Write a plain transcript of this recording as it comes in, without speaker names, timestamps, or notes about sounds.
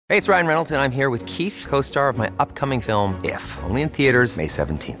Hey, it's Ryan Reynolds, and I'm here with Keith, co-star of my upcoming film, If, only in theaters May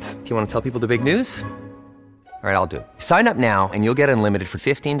 17th. Do you want to tell people the big news? All right, I'll do it. Sign up now and you'll get unlimited for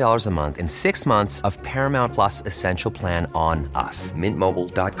 $15 a month and 6 months of Paramount Plus Essential Plan on us.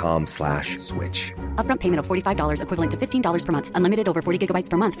 MintMobile.com/switch. Upfront payment of $45 equivalent to $15 per month. Unlimited over 40 gigabytes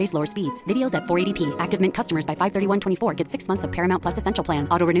per month. Face lower speeds. Videos at 480p. Active Mint customers by 531.24 get 6 months of Paramount Plus Essential Plan.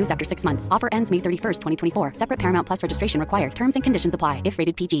 Auto renews after 6 months. Offer ends May 31st, 2024. Separate Paramount Plus registration required. Terms and conditions apply if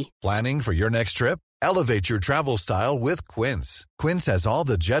rated PG. Planning for your next trip? Elevate your travel style with Quince. Quince has all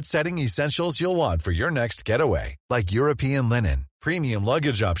the jet-setting essentials you'll want for your next getaway, like European linen, premium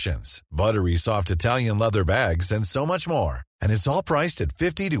luggage options, buttery soft Italian leather bags, and so much more. And it's all priced at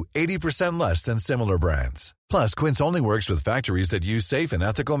 50 to 80% less than similar brands. Plus, Quince only works with factories that use safe and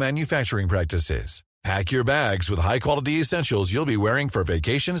ethical manufacturing practices. Pack your bags with high-quality essentials you'll be wearing for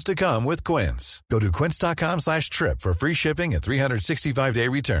vacations to come with Quince. Go to quince.com/trip for free shipping and 365-day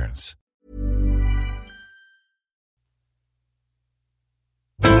returns.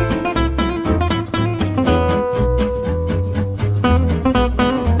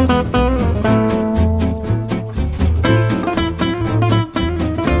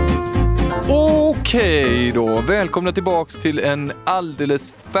 Okej då, välkomna tillbaks till en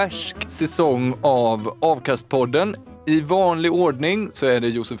alldeles färsk säsong av Avkastpodden. I vanlig ordning så är det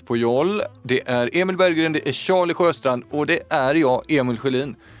Josef Pujol, det är Emil Berggren, det är Charlie Sjöstrand och det är jag, Emil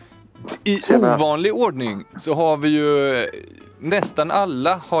Sjölin. I ovanlig ordning så har vi ju nästan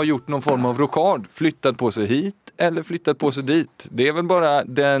alla har gjort någon form av rokad, flyttat på sig hit eller flyttat på sig dit. Det är väl bara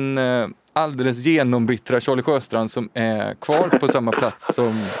den alldeles genombittra Charlie Sjöstrand som är kvar på samma plats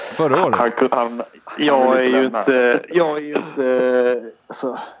som förra året. Jag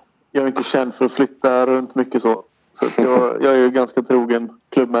är inte känd för att flytta runt mycket så jag är ju ganska trogen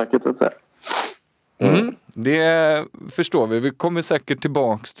klubbmärket att säga. Det förstår vi. Vi kommer säkert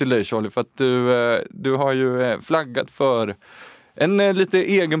tillbaks till dig, Charlie, för att du har ju flaggat för en lite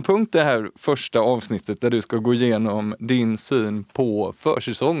egen punkt det här första avsnittet där du ska gå igenom din syn på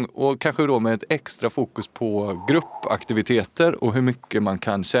försäsong och kanske då med ett extra fokus på gruppaktiviteter och hur mycket man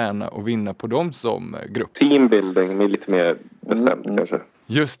kan tjäna och vinna på dem som grupp. Teambuilding är lite mer bestämt kanske.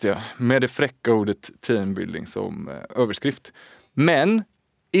 Just det, med det fräcka ordet teambuilding som överskrift. Men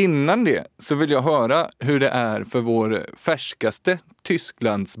innan det så vill jag höra hur det är för vår färskaste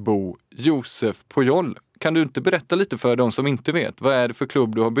Tysklandsbo Josef Pujol. Kan du inte berätta lite för de som inte vet? Vad är det för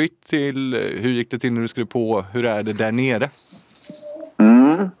klubb du har bytt till? Hur gick det till när du skrev på? Hur är det där nere?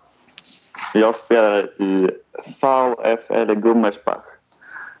 Jag spelar i VfL Gummersbach.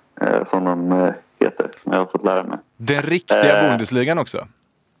 Som de heter, som jag har fått lära mig. Den riktiga Bundesligan också?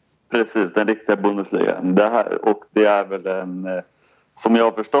 Precis, den riktiga Bundesligan. Det är väl en, som jag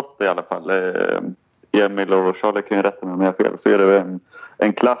har förstått det i alla fall, Emil och Charlie kan ju rätta mig om jag har fel, så är det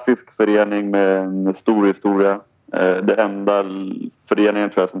en klassisk förening med en stor historia. Det enda föreningen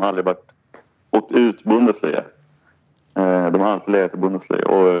tror jag som aldrig åkt ut Bundesliga. De har alltid legat i Bundesliga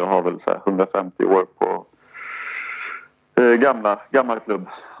och har väl så här 150 år på gammal klubb.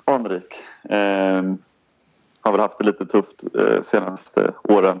 Anrik. Har väl haft det lite tufft senaste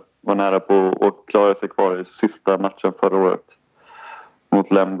åren. Var nära på att klara sig kvar i sista matchen förra året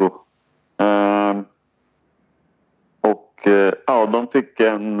mot Lemgo. De fick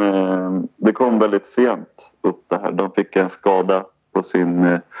det kom väldigt sent upp det här. De fick en skada på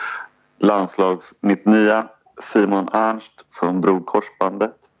sin landslags 99 Simon Ernst som drog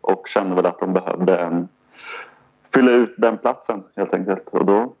korsbandet och kände väl att de behövde fylla ut den platsen helt enkelt. Och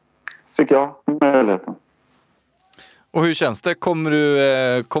då fick jag möjligheten. Och hur känns det?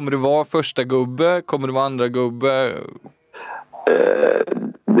 Kommer du vara första gubbe? Kommer du vara andra gubbe?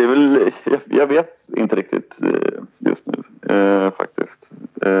 Det är väl, jag vet inte riktigt just nu faktiskt.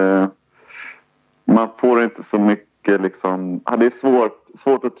 Man får inte så mycket liksom. Det är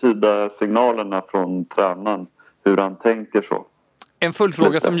svårt att tyda signalerna från tränaren hur han tänker så. En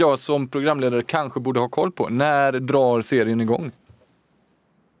följdfråga som jag som programledare kanske borde ha koll på. När drar serien igång?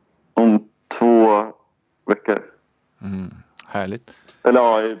 Om 2 veckor. Härligt. Eller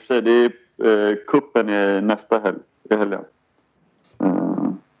ja, i och för sig, det är kuppen i nästa helgen.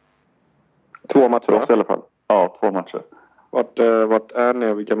 2 matcher i alla fall. Ja, 2 matcher. Vart är ni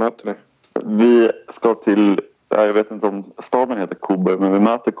och vilka möter ni? Vi ska till, jag vet inte om staden heter Kober, men vi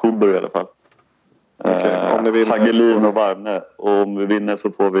möter Kober i alla fall. Hagelin och Varne. Och om vi vinner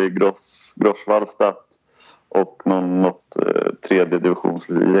så får vi Grosswallstadt och något tredje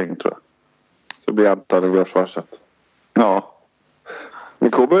divisionsgäng tror jag. Så blir antagligen Grosswallstadt. Ja.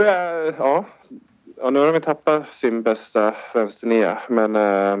 Men Kober är, ja, nu har de tappat sin bästa vänsternia, men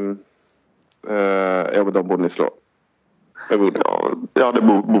de borde ni slå. Ja, det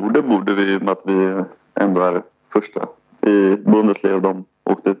borde vi, med att vi ändå är första i Bundesliga och de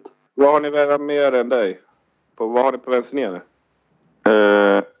åkte ut. Vad har ni värvat mer än dig? Vad har ni på vänster ner?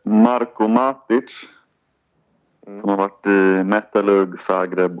 Marko Matic som har varit i Metalurg,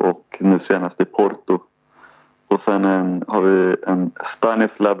 Zagreb och nu senast i Porto. Och sen har vi en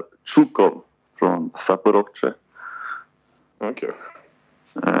Stanislav Chukov från Zaporozhye. Okej.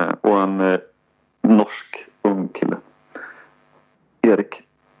 Och en norsk ung kille. Erik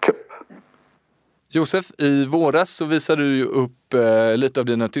Köpp. Josef, i våras så visade du ju upp lite av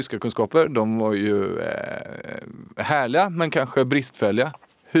dina tyska kunskaper. De var ju härliga men kanske bristfälliga.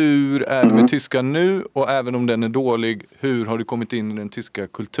 Hur är det med tyskan nu, och även om den är dålig, hur har du kommit in i den tyska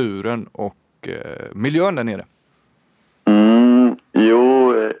kulturen och miljön där nere?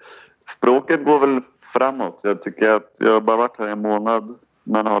 Språket går väl framåt. Jag tycker att jag har bara varit här en månad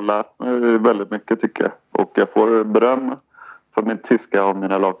men har lärt mig väldigt mycket, tycker jag. Och jag får beröm för min tyska av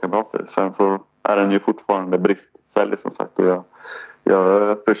mina lagkamrater. Sen så är den ju fortfarande bristfällig, som sagt. Och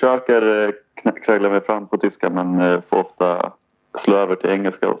jag försöker krägla mig fram på tyska men får ofta slå över till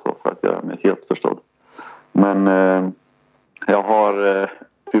engelska och så för att göra mig helt förstådd. Men jag har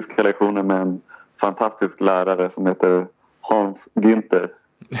tyska lektioner med en fantastisk lärare som heter Hans Günther.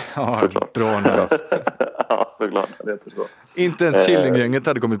 Ja, bra namn. Ja, såklart. Det heter så. Inte ens Killinggänget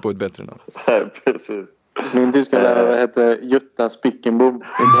hade kommit på ett bättre namn. Precis. Min tyska lärare hette Jutta Spickenbom.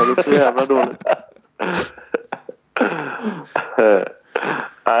 Det är så jävla dåligt.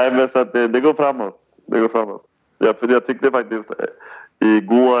 Nej, men så att det går framåt. Det går framåt. Jag tyckte faktiskt...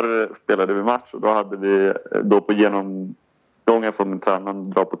 Igår spelade vi match och då hade vi... Då på genomgången som tränaren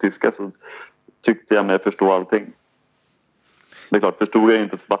drar på tyska så tyckte jag mig förstå allting. Det är klart, förstod jag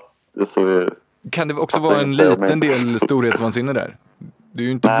inte svart så... Kan det också vara en liten del storhetsvansinne där? Du är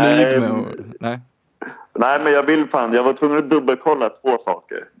ju inte blyg med Nej, men jag var tvungen att dubbelkolla 2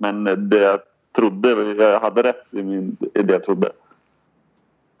 saker. Men jag hade rätt i det jag trodde.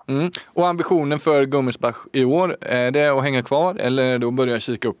 Och ambitionen för Gummersbach i år, är det att hänga kvar eller då börja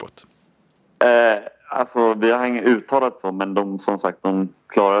kika uppåt? Alltså vi har inget uttalat så, men de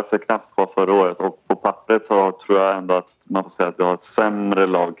klarade sig knappt kvar förra året. Och på pappret så tror jag ändå att man får säga att vi har ett sämre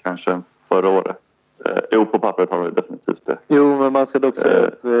lag kanske än förra året. På pappret har vi definitivt det. Jo, men man ska dock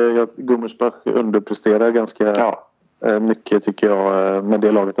säga att Gummersbach underpresterar ganska mycket, tycker jag, med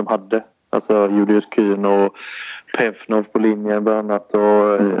det laget de hade. Alltså Julius Kühn och Pevnov på linjen bland annat.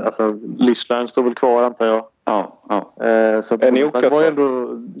 Och alltså Lischlein står väl kvar, antar jag. Ja. Så att Gummersbach var ju ändå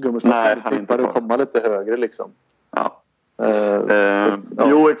Gummersbach tippade att komma lite högre liksom. Ja.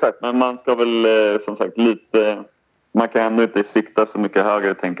 Jo, exakt. Men man ska väl som sagt lite... Man kan ändå inte sikta så mycket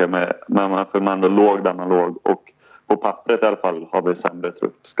högre, tänker jag, för man ändå låg där man låg. Och på pappret i alla fall har vi sämre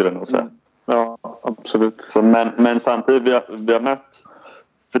trupp, skulle jag nog säga. Ja, absolut. Så, men samtidigt, vi har mött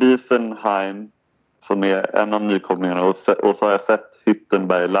Friesenheim som är en av nykomlingarna. Och så har jag sett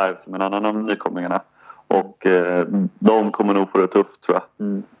Hyttenberg live som en annan av nykomlingarna. Och de kommer nog få det tufft, tror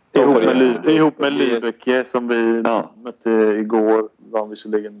jag. Ihop med Lübeck som vi mötte igår, var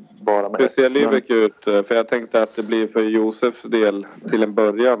visserligen bara med. Hur ser Lübeck ut? För jag tänkte att det blir för Josefs del till en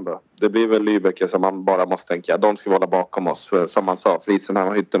början då. Det blir väl Lübeck som man bara måste tänka. De ska hålla bakom oss. För som man sa, Friesenheim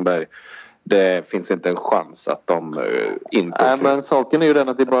och Hyttenberg, det finns inte en chans att de inte... Nej, men saken är ju den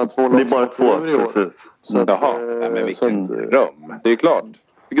att det är bara 2 lag. Det är bara 2, precis. Jaha, men vilken dröm. Det är klart.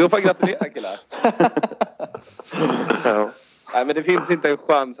 Vi får gratulera, killar. Ja. Nej, men det finns inte en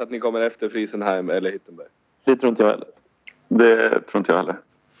chans att ni kommer efter Friesenheim eller Hyttenberg. Det tror inte jag heller. Det tror inte jag heller.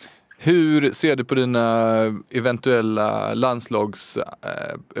 Hur ser du på dina eventuella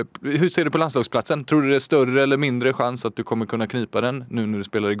hur ser du på landslagsplatsen? Tror du det är större eller mindre chans att du kommer kunna knipa den nu när du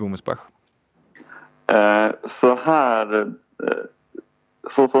spelar i Gummersbach? Så här,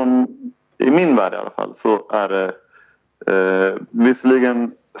 så som i min värld i alla fall, så är det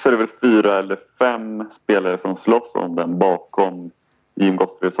visserligen så är det väl 4 eller 5 spelare som slåss om den bakom Jim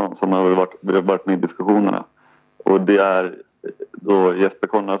Gottfridsson som har varit med i diskussionerna. Och det är då Jesper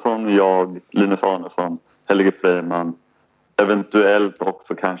Konradsson, jag, Linus Arnesson, Helge Freiman, eventuellt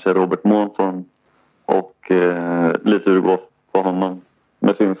också kanske Robert Månsson och lite hur det går för honom.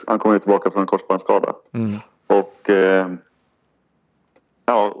 Men han kommer ju tillbaka från en korsbandsskada. Och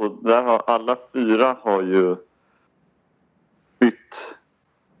och där har alla 4 har ju bytt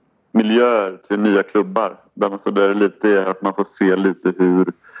miljöer till nya klubbar. Där det är lite att man får se lite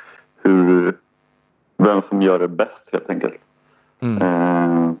hur vem som gör det bäst, helt enkelt.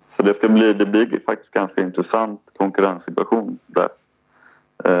 Så det blir faktiskt ganska intressant konkurrenssituation där.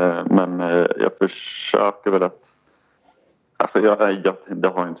 Men jag försöker väl att det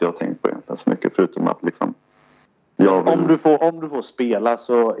har inte jag tänkt på egentligen så mycket, förutom att liksom Om du får spela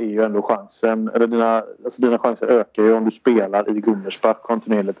så är ju ändå chansen, eller dina chanser ökar ju om du spelar i Gummersbach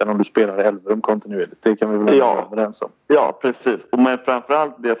kontinuerligt än om du spelar i Elverum kontinuerligt. Det kan vi väl vara överens om. Ja, precis. Men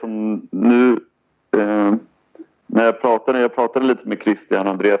framförallt det som nu när jag pratade lite med Christian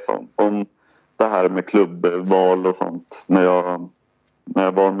Andreasson om det här med klubbval och sånt när jag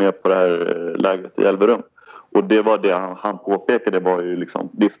var med på det här lägret i Elverum. Och det var det han påpekade, det var ju liksom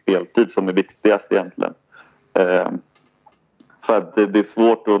det är speltid som är viktigast egentligen. För att det är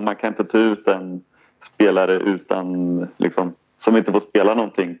svårt och man kan inte ta ut en spelare utan liksom, som inte får spela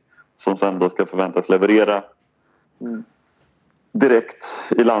någonting som sen då ska förväntas leverera direkt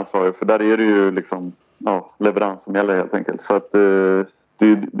i landslaget, för där är det ju liksom leverans som gäller helt enkelt. Så att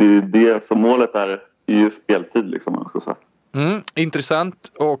det som målet är ju speltid liksom, man ska säga.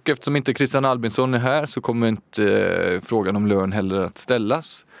 Intressant, och eftersom inte Christian Albinsson är här så kommer inte frågan om lön heller att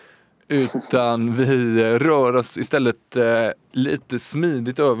ställas, utan vi rör oss istället lite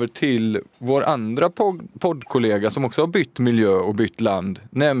smidigt över till vår andra poddkollega som också har bytt miljö och bytt land,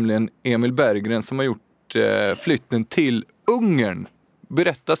 nämligen Emil Berggren som har gjort flytten till Ungern.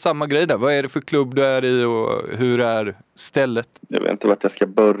 Berätta samma grej där. Vad är det för klubb du är i och hur är stället? Jag vet inte vart jag ska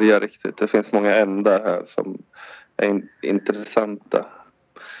börja riktigt. Det finns många ändar här som är intressanta.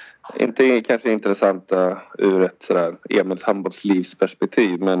 Inte kanske intressanta ur ett sådär Emils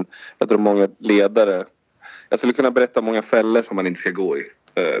handbollslivsperspektiv, men jag tror många ledare. Jag skulle kunna berätta många fällor som man inte ska gå i,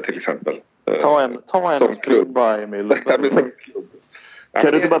 till exempel. Ta en som klubb, Emil.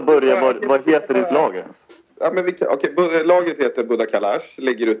 Kan du inte bara börja, vad heter ditt lag? Ja, men laget heter Buda Kalash,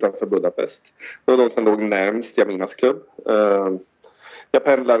 ligger utanför Budapest. Det var de som låg närmst Jaminas klubb. Jag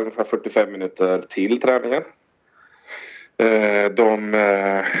pendlar ungefär 45 minuter till träningen. De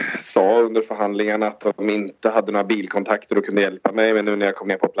sa under förhandlingarna att de inte hade några bilkontakter och kunde hjälpa mig. Men nu när jag kom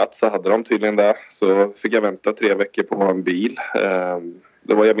ner på plats så hade de tydligen det. Så fick jag vänta 3 veckor på en bil.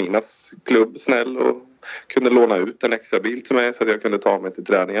 Det var Jaminas klubb snäll och kunde låna ut en extra bil till mig så att jag kunde ta mig till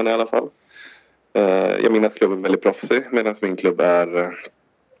träningen i alla fall. Jaminas klubb är väldigt proffsig medan min klubb är...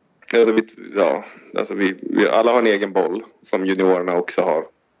 vi alla har en egen boll som juniorerna också har.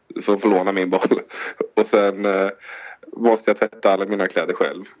 För att få låna min boll. Och sen... måste jag tvätta alla mina kläder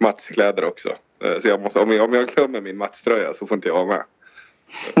själv. Matchkläder också. Så jag måste, om jag glömmer min matchtröja så får inte jag vara med.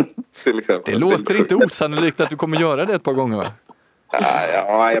 Till exempel. Det låter inte osannolikt att du kommer göra det ett par gånger, va?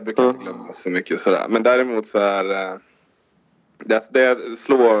 Ja, jag brukar inte glömma så mycket sådär. Men däremot så är... Det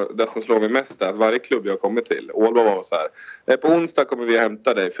som slår mig mest är att varje klubb jag kommer till, Ålborg var så här: på onsdag kommer vi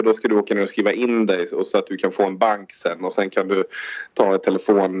hämta dig för då ska du åka ner och skriva in dig och så att du kan få en bank sen och sen kan du ta ett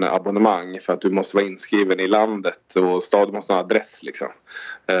telefonabonnemang för att du måste vara inskriven i landet och staden måste ha adress liksom.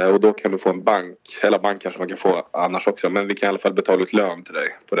 Och då kan du få en bank, eller bank kanske man kan få annars också, men vi kan i alla fall betala ut lön till dig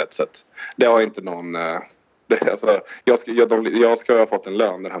på rätt sätt. Det har inte någon... jag ska ha fått en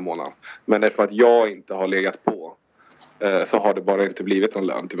lön den här månaden, men eftersom att jag inte har legat på så har det bara inte blivit någon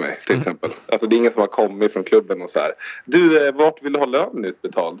lön till mig till exempel. Alltså det är ingen som har kommit från klubben och så här: du, vart vill du ha lön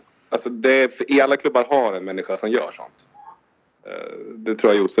utbetald? Alltså i alla klubbar har en människa som gör sånt. Det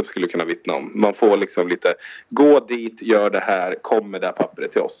tror jag Josef skulle kunna vittna om. Man får liksom lite, gå dit, gör det här, kom med det här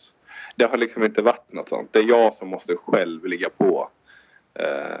pappret till oss. Det har liksom inte varit något sånt. Det är jag som måste själv ligga på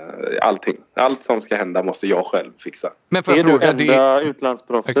allting. Allt som ska hända måste jag själv fixa. Men för är du enda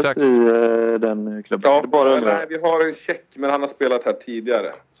utlandsproffset i den klubben? Ja, nej, vi har en tjeck, men han har spelat här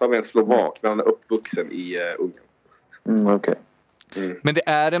tidigare. Så har vi en slovak, men han är uppvuxen i Ungern. Okej. Men det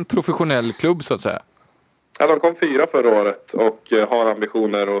är en professionell klubb så att säga? Ja, de kom 4 förra året och har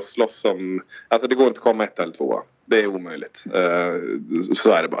ambitioner att slåss om... Alltså det går inte att komma 1 eller 2. Det är omöjligt.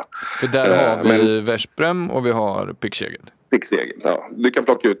 Så är det bara. För där har vi Veszprem och vi har Pick-Szeged. Pick-Szeged, ja. Du kan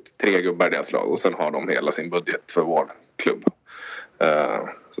plocka ut 3 gubbar i deras lag och sen har de hela sin budget för vår klubb.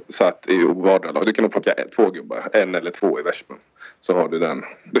 Så att i vardera lag, du kan nog plocka 2 gubbar, 1 eller 2 i Veszprem. Så har du den.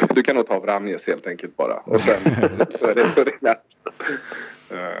 Du kan nog ta Vranjes helt enkelt bara. Och sen är det lätt.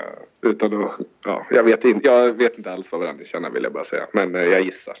 Utan att, ja, jag vet inte alls vad Vranjes känner, vill jag bara säga. Men jag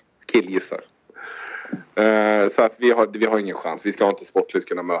gissar, killgissar. Så att vi har ingen chans. Vi ska inte sportligt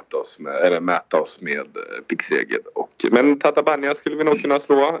kunna mäta oss med Pick-Szeged. Men Tatabania skulle vi nog kunna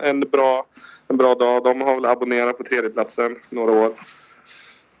slå en bra dag. De har väl abonnerat på 3:e platsen några år.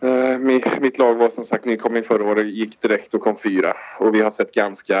 Mitt lag var som sagt nykomling förra året, gick direkt och kom 4. Och vi har sett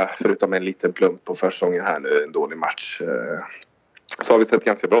ganska, förutom en liten plump på försäsongen här nu, en dålig match. Så har vi sett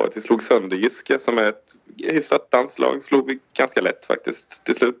ganska bra ut. Vi slog sönder Jyske som är ett hyfsat danslag. Slog vi ganska lätt faktiskt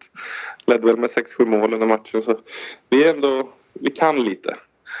till slut. Ledde väl med 6-7 mål under matchen. Så vi kan lite.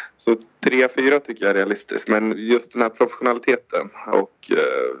 Så 3-4 tycker jag är realistiskt. Men just den här professionaliteten och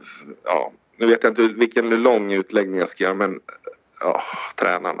Nu vet jag inte vilken lång utläggning jag ska göra, men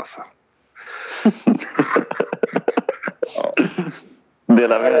tränaren alltså.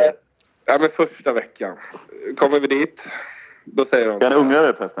 Delar med det. Ja, men första veckan. Kommer vi dit, då säger de... Är han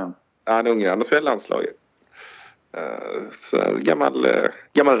ungrare förresten? Ja, han är ungrare. Han spelar landslaget. Så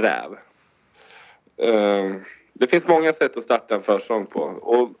gammal räv. Det finns många sätt att starta en försäsong på.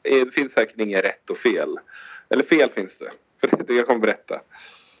 Och det finns säkert inget rätt och fel. Eller fel finns det. För det jag kommer berätta.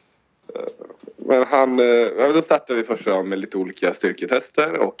 Men då startade vi första dagen med lite olika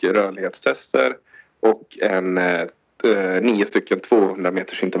styrketester och rörlighetstester. Och 9 stycken 200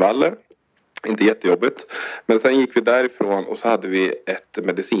 meters intervaller. Inte jättejobbigt. Men sen gick vi därifrån och så hade vi ett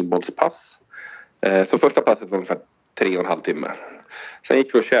medicinbollspass. Så första passet var ungefär 3,5 timme. Sen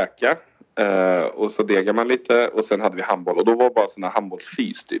gick vi och käka. Och så degade man lite. Och sen hade vi handboll. Och då var det bara sådana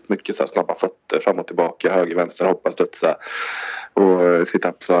handbollsfys typ. Mycket så här snabba fötter. Fram och tillbaka. Höger, vänster, hoppa, studsa. Och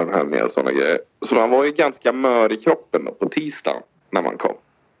sit-ups och armhävningar och sådana grejer. Så man var ju ganska mör i kroppen då, på tisdagen när man kom.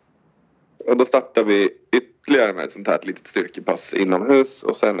 Och då startade vi ytterligare med ett sånt här litet styrkepass inomhus.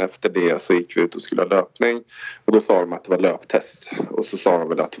 Och sen efter det så gick vi ut och skulle ha löpning. Och då sa de att det var löptest. Och så sa de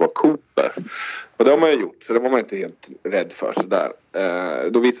väl att det var Cooper. Och det har man ju gjort. Så det var man inte helt rädd för sådär.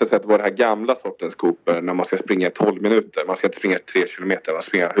 Då visade det sig att det var det här gamla sortens Cooper. När man ska springa 12 minuter. Man ska inte springa 3 kilometer. Man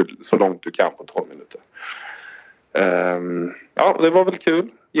springer så långt du kan på 12 minuter. Ja, det var väl kul.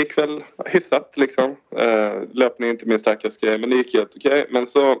 Gick väl hyfsat liksom. Löpning är inte min starkaste grej. Men det gick helt okej. Men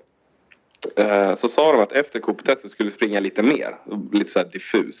så sa de att efter Cooper-testet skulle springa lite mer. Lite så här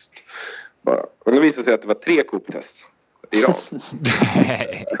diffust. Bara. Och det visade sig att det var 3 Cooper-test i rad.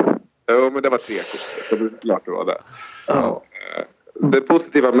 Ja, men det var 3 Cooper-test. Det var klart det var det. Ja. Det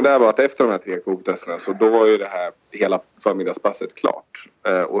positiva med det var att efter de här 3 Cooper-testerna så då var ju det här hela förmiddagspasset klart.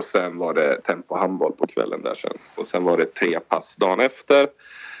 Och sen var det tempo handboll på kvällen där sen. Och sen var det 3 pass dagen efter.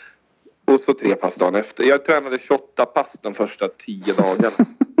 Och så 3 pass dagen efter. Jag tränade 28 pass de första 10 dagarna.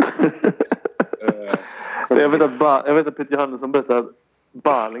 Jag vet att Peter Johannesson berättade att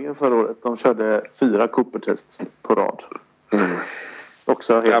Balingen förra året, de körde 4 Cooper-test på rad.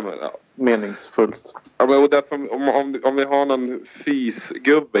 Också helt meningsfullt. Ja, men och därför, om vi har någon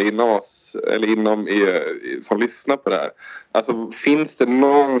fysgubbe inom oss eller som lyssnar på det här. Alltså finns det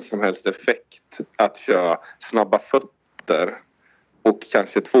någon som helst effekt att köra snabba fötter och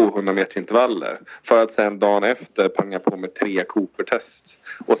kanske 200 meter intervaller för att sen dagen efter panga på med 3 Cooper-test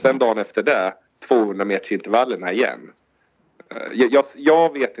och sen dagen efter det 200 meter intervallerna igen.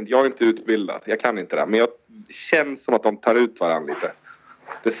 Jag vet inte, jag är inte utbildad, jag kan inte det, men jag känns som att de tar ut varandra lite.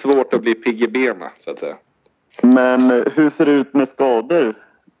 Det är svårt att bli pigg i benen så att säga. Men hur ser det ut med skador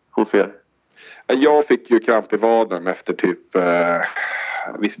hos er? Jag fick ju kramp i vaden efter typ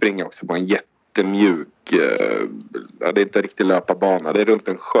vi springer också på en jättemjuk det är inte riktigt löparbana, det är runt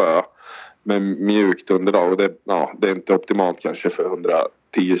en sjö med mjukt underlag och det är inte optimalt kanske för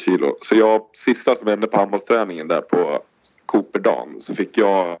 110 kilo. Så sista som hände på handbollsträningen där på Cooperdagen så fick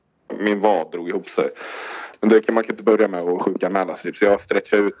min vad drog ihop sig. Men det kan man inte börja med att sjukanmäla sig. Så jag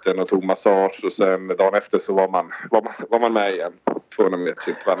stretchade ut den och tog massage och sen dagen efter så var man med igen. 200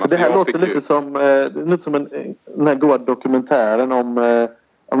 meter. Så det här låter lite som den här goda dokumentären om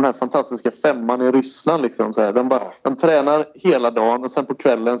den här fantastiska 5:an i Ryssland. Liksom, så här. De tränar hela dagen och sen på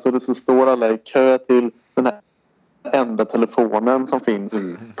kvällen så står alla i kö till den här enda telefonen som finns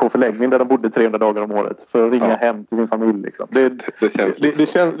på förläggningen där de bodde 300 dagar om året för att ringa hem till sin familj. Liksom.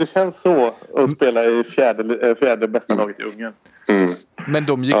 Det känns så att spela i fjärde bästa laget i Ungern. Men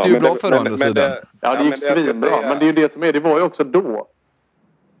de gick ju bra för andra sidan. Ja, det gick svinbra. Men det är ju det som är. Det var ju också då.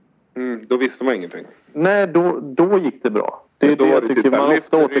 Då visste man ingenting. Nej, då gick det bra. Det är det jag tycker typ man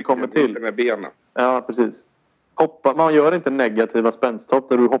ofta återkommer till. Med benen. Ja, precis. Man gör inte negativa spänsthopp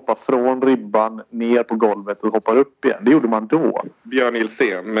där du hoppar från ribban ner på golvet och hoppar upp igen. Det gjorde man då. Björn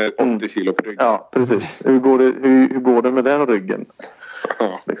Ilsen med 80 kilo på ryggen. Ja, precis. Hur går det med den ryggen?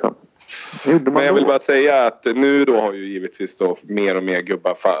 Ja. Liksom. Men jag vill bara säga att nu då har ju givetvis då mer och mer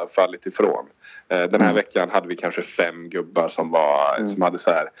gubbar fallit ifrån. Den här veckan hade vi kanske 5 gubbar som hade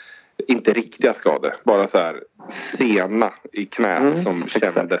så här inte riktiga skador, bara så här sena i knät som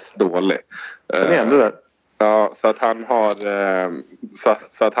kändes dålig. Det är ändå där. Ja, så att han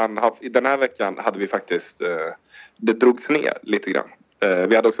har i den här veckan hade vi faktiskt det drogs ner lite grann.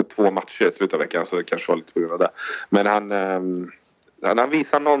 Vi hade också 2 matcher i slutet av veckan så det kanske var lite på grund av det. Men han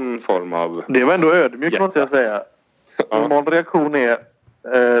visar någon form av... Det var ändå ödmjukt måste jag säga. Normal reaktion är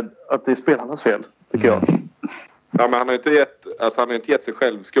att det är spelarnas fel, tycker jag. Ja, men han har inte gett sig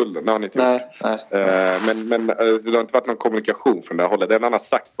själv skulden. Det har han inte gjort. Men det har inte varit någon kommunikation från det här hållet. Det är en annan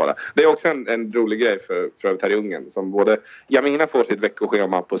sagt bara. Det är också en rolig grej för här i Ungern. Som både Jamina får sitt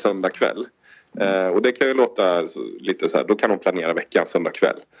veckoschema på söndag kväll. Och det kan ju låta lite så här. Då kan hon planera veckan söndag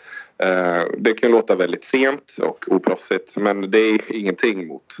kväll. Det kan ju låta väldigt sent och oproffsigt. Men det är ingenting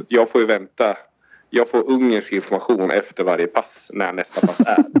mot. Jag får ju vänta. Jag får ungersk information efter varje pass när nästa pass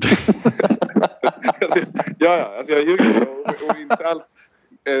är. Alltså jag ljuger och inte alls.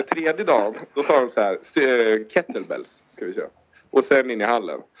 Tredje dagen, då sa de så här, kettlebells ska vi köra. Och sen in i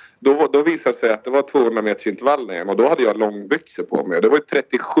hallen. Då visade det sig att det var 200 meters intervall igen och då hade jag långbyxor på mig. Det var ju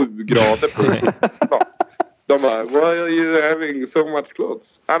 37 grader på de bara, why are you having so much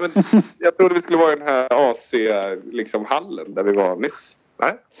clothes? Ja, men jag trodde vi skulle vara i den här AC liksom, hallen där vi var nyss.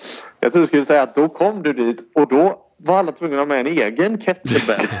 Nej. Jag tror du skulle säga att då kom du dit och då var alla tvungna att ha med en egen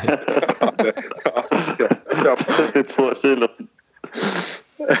kettlebell. Ja, 32 kilo.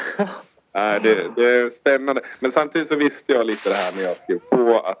 Det är spännande. Men samtidigt så visste jag lite det här när jag skrev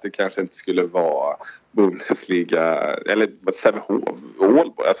på att det kanske inte skulle vara Bundesliga eller Sävehof.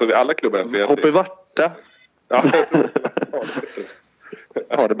 Alltså alla klubbar. Hopp i Varta. Ja, jag tror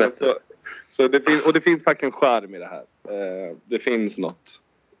det har det bättre. Så det finns faktiskt en charm i det här. Det finns något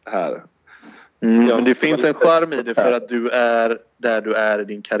här. Men det finns en charm i det för att du är där du är i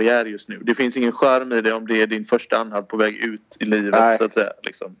din karriär just nu. Det finns ingen charm i det om det är din första anhalt på väg ut i livet. Så att säga,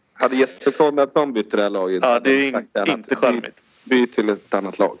 liksom. Hade Jesper Konradsson bytt det här laget? Ja, det är inte charmigt. Byt till ett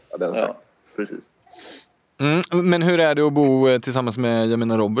annat lag. Precis. Men hur är det att bo tillsammans med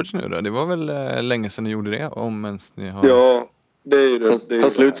Jamina Roberts nu då? Det var väl länge sedan ni gjorde det? Om ens ni har... Ja, det är ju det. Det tar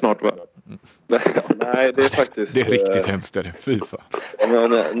slut snart, va? Nej, det är faktiskt... Det är riktigt hemskt, är det. Fy fan.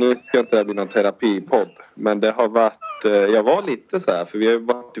 Nu ska inte det här bli någon terapipodd. Men det har varit... Jag var lite så här, för vi har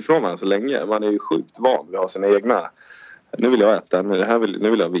varit ifrån varandra så länge. Man är ju sjukt van. Vi har sina egna... Nu vill jag äta. Nu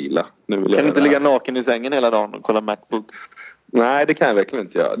vill jag vila. Kan du inte ligga naken i sängen hela dagen och kolla MacBook? Nej, det kan jag verkligen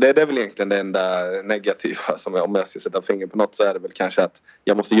inte göra. Det är väl egentligen det enda negativa. Som om jag ska sätta finger på något så är det väl kanske att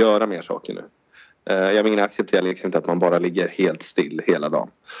jag måste göra mer saker nu. Jag accepterar liksom inte att man bara ligger helt still hela dagen.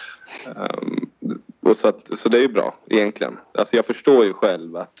 Och så det är ju bra egentligen. Alltså jag förstår ju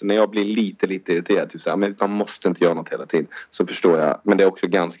själv att när jag blir lite irriterad typ så här, men man måste inte göra något hela tiden, så förstår jag. Men det är också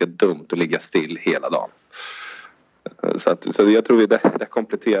ganska dumt att ligga still hela dagen. Så jag tror där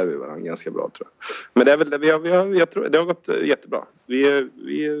kompletterar vi varandra ganska bra, tror jag. Men det är väl jag tror det har gått jättebra. Vi är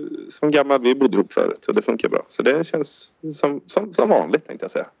som gamla, vi bodde ihop förut, så det funkar bra. Så det känns som vanligt, tänkte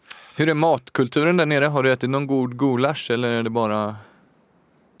jag säga. Hur är matkulturen där nere? Har du ätit någon god gulasch eller är det bara...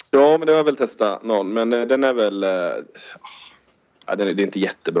 Ja, men det har jag väl testat någon. Men den är väl... det är inte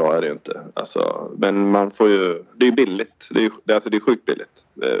jättebra, är det ju inte. Alltså, men man får ju... Det är ju billigt. Det är sjukt billigt.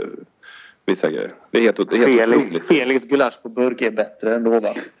 Vissa grejer. Det är helt otroligt. Felix gulasch på burk är bättre än då,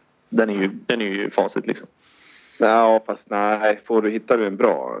 va? Den är ju facit liksom. Ja, fast nej. Hittar du en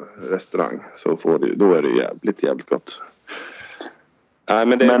bra restaurang så då är det jävligt gott. Nej,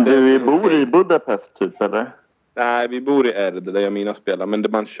 men du bor i Budapest typ, eller? Nej, vi bor i Erd där Jamina spelar. Men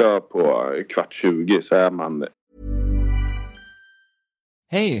man kör på 15:20 så är man...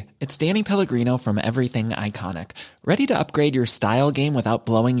 Hey, it's Danny Pellegrino from Everything Iconic. Ready to upgrade your style game without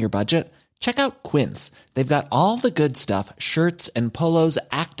blowing your budget? Check out Quince. They've got all the good stuff, shirts and polos,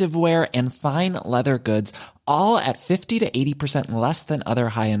 activewear and fine leather goods, all at 50 to 80% less than other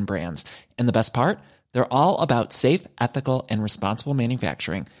high-end brands. And the best part? They're all about safe, ethical, and responsible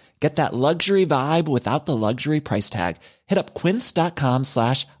manufacturing. Get that luxury vibe without the luxury price tag. Hit up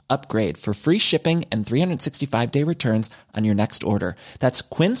quince.com/upgrade for free shipping and 365-day returns on your next order. That's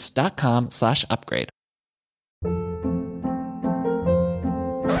quince.com/upgrade.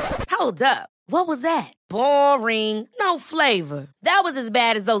 Hold up. What was that? Boring. No flavor. That was as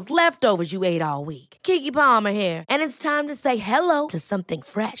bad as those leftovers you ate all week. Keke Palmer here, and it's time to say hello to something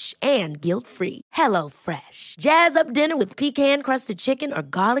fresh and guilt-free. Hello Fresh. Jazz up dinner with pecan-crusted chicken or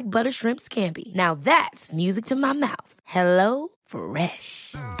garlic butter shrimp scampi. Now that's music to my mouth. Hello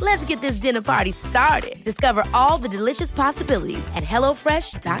Fresh. Let's get this dinner party started. Discover all the delicious possibilities at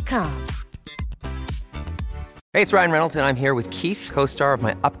hellofresh.com. Hey, it's Ryan Reynolds, and I'm here with Keith, co-star of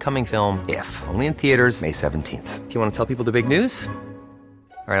my upcoming film, If, only in theaters May 17th. Do you want to tell people the big news?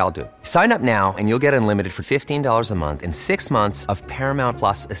 All right, I'll do it. Sign up now and you'll get unlimited for $15 a month and 6 months of Paramount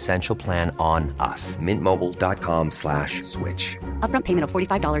Plus Essential Plan on us. MintMobile.com/switch. Upfront payment of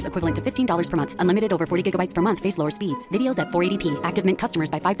 $45 equivalent to $15 per month. Unlimited over 40 gigabytes per month. Face lower speeds. Videos at 480p. Active Mint customers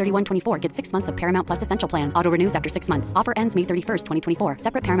by 531.24 get 6 months of Paramount Plus Essential Plan. Auto renews after 6 months. Offer ends May 31st, 2024.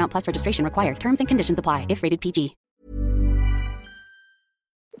 Separate Paramount Plus registration required. Terms and conditions apply if rated PG.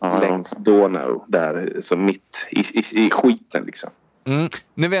 längs Donau där, så mitt i skiten liksom.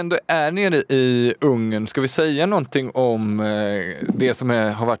 När vi ändå är nere i Ungern, ska vi säga någonting om det som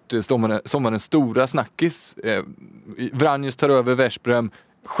har varit sommarens stora snackis? Vranjes tar över Veszprem,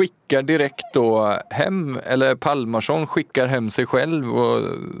 skickar direkt då hem, eller Palmarsson skickar hem sig själv och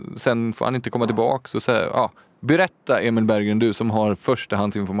sen får han inte komma tillbaka. Så säger, berätta Emil Berggren, du som har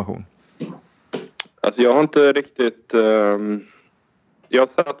förstahandsinformation. Alltså jag har inte riktigt... Jag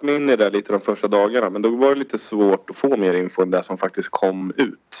satt mig in i det lite de första dagarna, men då var det lite svårt att få mer info än det som faktiskt kom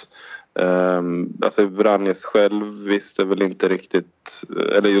ut. Alltså Vranjes själv visste väl inte riktigt,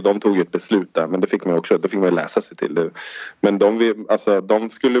 eller de tog ett beslut där, men det fick man läsa sig till det. Men de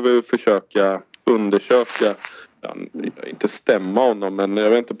skulle väl försöka undersöka, inte stämma honom, men jag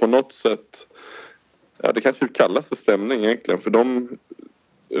vet inte, på något sätt, det kanske kallas för stämning egentligen, för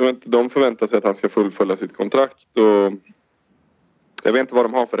de förväntar sig att han ska fullfölja sitt kontrakt, och jag vet inte vad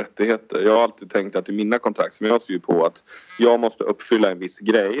de har för rättigheter. Jag har alltid tänkt att i mina kontrakt som jag ser på att jag måste uppfylla en viss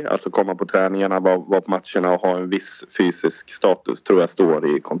grej. Alltså komma på träningarna, vara på matcherna och ha en viss fysisk status, tror jag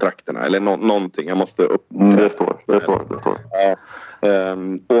står i kontrakterna. Eller någonting. Jag måste Det står. Ja.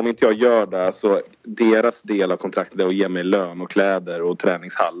 Och om inte jag gör det, så deras del av kontraktet är att ge mig lön och kläder och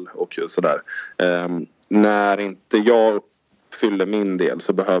träningshall och sådär. När inte jag uppfyller min del,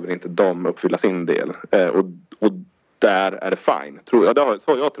 så behöver inte de uppfylla sin del. Och där är det fine. Det har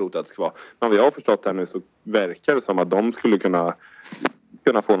så jag trott att det ska vara. Men vad jag har förstått här nu, så verkar det som att de skulle kunna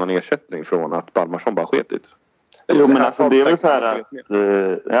få någon ersättning från att Palmarsson bara sketit. Jo, men alltså det är väl så här att...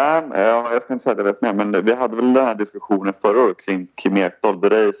 jag ska inte säga det vet mer, men vi hade väl den här diskussionen förra året kring Kim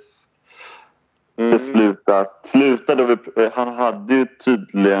Ekdahl. Han hade ju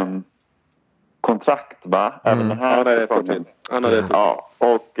tydligen kontrakt, va? Även den här han hade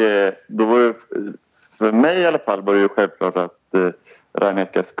och då var det... För mig i alla fall var det ju självklart att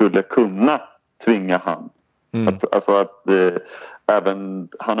Rhein-Neckar skulle kunna tvinga han. Även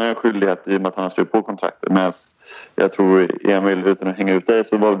han har en skyldighet i och med att han har skrivit på kontraktet. Men jag tror Emil, utan att hänga ut dig,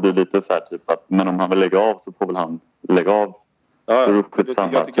 så var det lite så här typ att, men om han vill lägga av så får väl han lägga av. Jag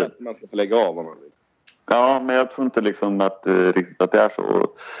tycker att man ska få lägga av om man vill. Ja, men jag tror inte liksom att riktigt att det är så.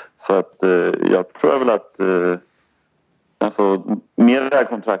 Så att jag tror väl att alltså, med det här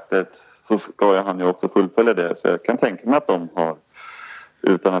kontraktet så ska han ju också fullfölja det. Så jag kan tänka mig att de har,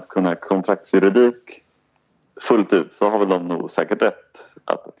 utan att kunna kontraktsjuridik fullt ut, så har väl de nog säkert rätt.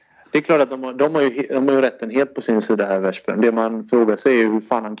 Det är klart att de har ju rätten helt på sin sida här, Veszprem. Det man frågar sig är hur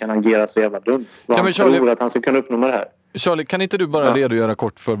fan han kan agera så jävla dumt. Han tror att han ska kunna uppnå det här. Charlie, kan inte du bara redogöra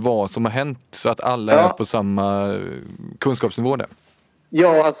kort för vad som har hänt, så att alla är på samma kunskapsnivå där?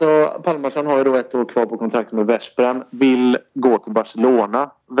 Ja, alltså Palmarsson har ju då 1 år kvar på kontraktet med Veszprem. Vill gå till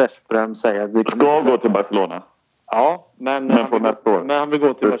Barcelona. Veszprem säger att vi ska gå till Barcelona. Ja, men han vill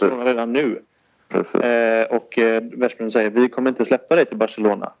gå till Barcelona redan nu. Och Veszprem säger vi kommer inte släppa dig till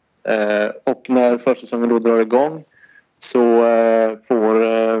Barcelona. Och när försäsongen då drar igång, så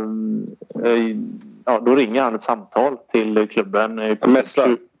då ringer han ett samtal till klubben.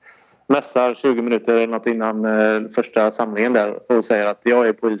 Mässar 20 minuter eller något innan första samlingen där, och säger att jag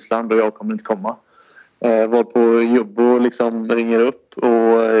är på Island och jag kommer inte komma. Var på Jubbo liksom ringer upp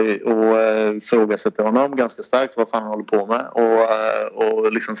och frågasätter honom ganska starkt vad fan han håller på med,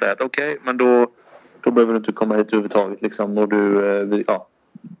 och liksom säger att okej, men då behöver du inte komma hit överhuvudtaget liksom, och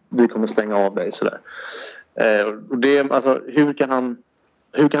vi kommer stänga av dig sådär. Och det, alltså, hur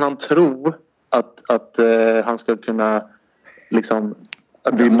kan han tro att han ska kunna liksom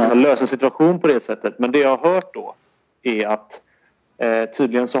att vi ska lösa situation på det sättet. Men det jag har hört då är att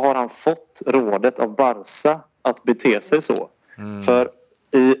tydligen så har han fått rådet av Barca att bete sig så. För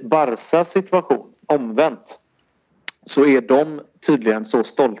i Barcas situation, omvänt, så är de tydligen så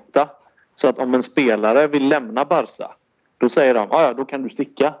stolta så att om en spelare vill lämna Barca, då säger de, då kan du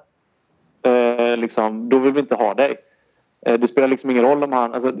sticka. Då vill vi inte ha dig. Det spelar liksom ingen roll om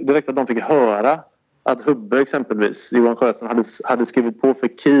han... Alltså, direkt att de fick höra att Hubbe exempelvis, Johan Sjöstrand, hade skrivit på för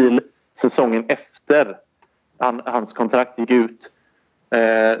Kiel säsongen efter hans kontrakt gick ut,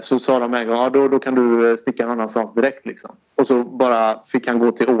 så sa de en gång, då kan du sticka någon annanstans direkt liksom. Och så bara fick han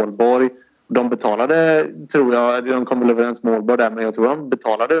gå till Ålborg. De betalade, tror jag, de kom väl överens med Ålborg där, men jag tror de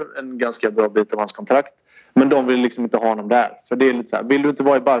betalade en ganska bra bit av hans kontrakt. Men de vill liksom inte ha honom där. För det är lite så här, vill du inte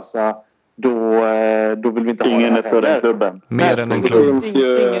vara i Barca, då vill vi inte ha ingen är större än klubben. Mer än en klubb.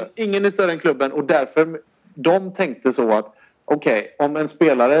 Ingen är större än klubben, och därför de tänkte så att okej, om en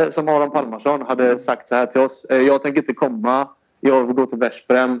spelare som Aron Palmarsson hade sagt så här till oss, jag tänker inte komma, jag vill gå till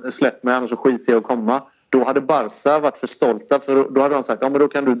Veszprem, släpp mig annars så skiter jag att komma. Då hade Barca varit för stolta, för då hade de sagt, men då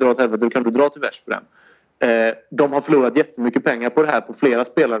kan du dra till helvete, då kan du dra till Veszprem. De har förlorat jättemycket pengar på det här på flera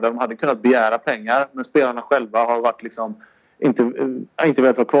spelare där de hade kunnat begära pengar. Men spelarna själva har varit liksom inte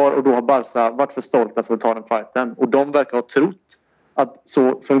velat vara kvar och då har Barca varit för stolta för att ta den fighten. Och de verkar ha trott att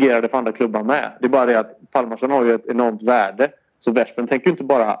så fungerar det för andra klubbar med. Det är bara det att Palmarsson har ju ett enormt värde. Så Veszprem tänker ju inte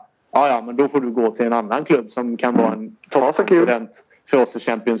bara ja, men då får du gå till en annan klubb som kan vara en toppkonkurrent för oss i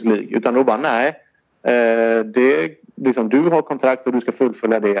Champions League. Utan då bara nej, liksom, du har kontrakt och du ska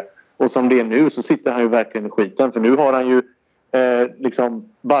fullfölja det. Och som det är nu så sitter han ju verkligen i skiten. För nu har han ju liksom,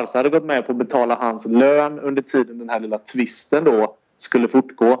 Barca hade gått med på att betala hans lön under tiden den här lilla tvisten då skulle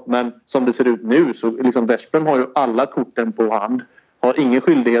fortgå. Men som det ser ut nu så liksom Veszprem har ju alla korten på hand. Har ingen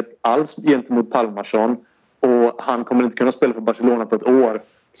skyldighet alls gentemot Palmarsson. Och han kommer inte kunna spela för Barcelona på ett år.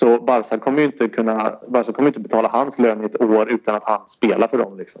 Så Barca kommer ju inte betala hans lön i ett år utan att han spelar för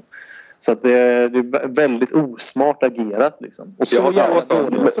dem liksom. Så att det är väldigt osmart agerat liksom. Och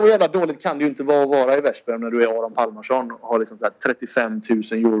så jävla dåligt kan det ju inte vara i Veszprem när du är Aron Palmarsson och har liksom 35 000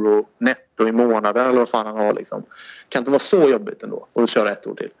 euro netto i månaden eller vad fan han har liksom. Kan inte vara så jobbigt ändå att köra ett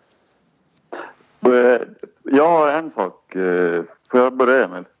år till. Jag har en sak. Får jag börja,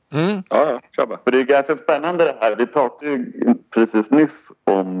 Emil? Ja, kör bara. För det är ganska spännande det här. Vi pratade ju precis nyss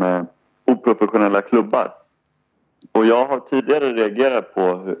om oprofessionella klubbar. Och jag har tidigare reagerat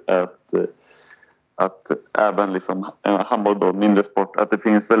på att även liksom handboll då, mindre sport, att det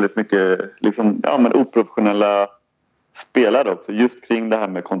finns väldigt mycket liksom, oprofessionella spelare också. Just kring det här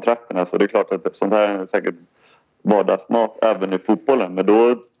med kontrakterna. Så det är klart att sånt här är säkert vardagsmat även i fotbollen. Men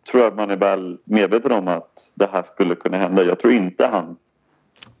då tror jag att man är väl medveten om att det här skulle kunna hända. Jag tror inte han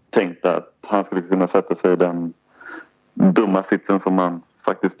tänkte att han skulle kunna sätta sig i den dumma sitsen som man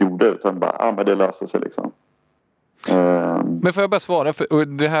faktiskt gjorde. Utan bara, men det löser sig liksom. Men får jag bara svara, för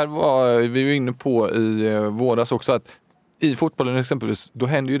det här var vi var inne på i våras också, att i fotbollen exempelvis, då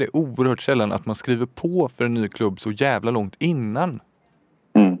händer ju det oerhört sällan att man skriver på för en ny klubb så jävla långt innan.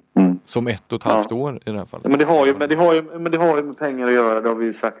 Som 1,5 år i det här fallet. Men det har ju med pengar att göra, det har vi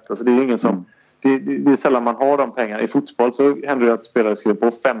ju sagt. Alltså det är ingen som det är sällan man har de pengarna. I fotboll så händer det att spelare skriver på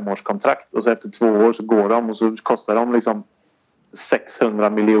 5-årskontrakt och så efter 2 år så går de och så kostar de liksom 600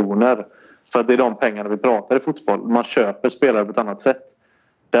 miljoner. För att det är de pengarna vi pratar i fotboll. Man köper spelare på ett annat sätt.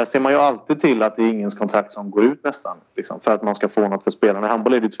 Där ser man ju alltid till att det är ingens kontrakt som går ut nästan. Liksom, för att man ska få något för spelarna. I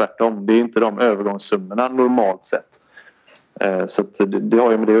handboll är det tvärtom. Det är inte de övergångssummorna normalt sett. Så att det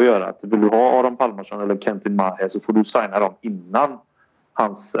har ju med det att göra. Att vill du ha Aron Palmarsson eller Kentin Mahe så får du signa dem innan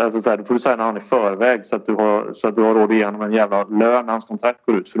hans... Alltså så här, då får du signa honom i förväg så att du har råd igenom en jävla lön när hans kontrakt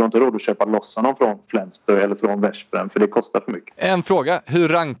går ut. För du har inte råd att köpa loss honom från Flensburg eller från Veszprem. För det kostar för mycket. En fråga. Hur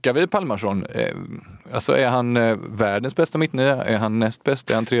rankar vi Palmarsson? Alltså är han världens bästa mittnia? Är han näst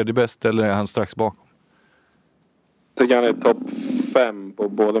bäst? Är han tredje bäst? Eller är han strax bakom? Jag tycker han är topp 5 på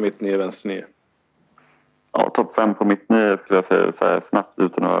både mittnia och vänsternia. Ja, topp 5 på mittnia skulle jag säga så här, snabbt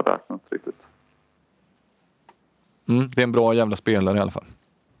utan att ha räknat riktigt. Det är en bra jävla spelare i alla fall.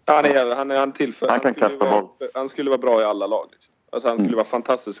 Ja, han tillför. Han kan kasta boll. Han skulle vara bra i alla lag. Liksom. Alltså han skulle vara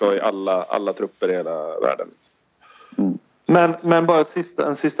fantastisk bra i alla trupper i hela världen. Liksom. Men bara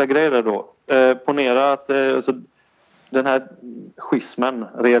en sista grej där då. Ponera att alltså, den här schismen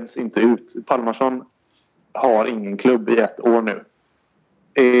reds inte ut. Palmarsson har ingen klubb i 1 år nu.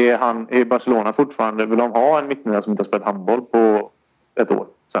 Är Barcelona fortfarande, vill de ha en mittnia som inte har spelat handboll på 1 år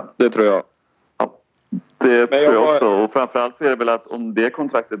sen? Det tror jag. Ja. Det tror jag också. Och framförallt så är det väl att om det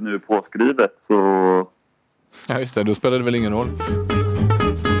kontraktet nu är påskrivet så... Ja just det, då spelar det väl ingen roll.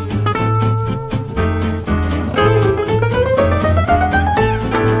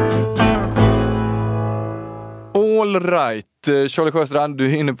 All right. Charlie Sjöstrand,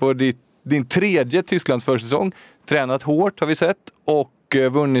 du är inne på din 3:e Tysklands försäsong. Tränat hårt har vi sett och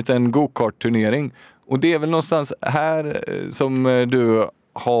vunnit en go-kart-turnering. Och det är väl någonstans här som du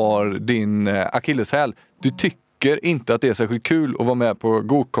har din akilleshäl. Du tycker inte att det är särskilt kul att vara med på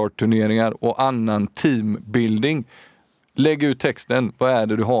go-kart-turneringar och annan teambuilding. Lägg ut texten. Vad är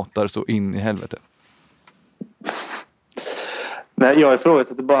det du hatar så in i helvete? Nej, jag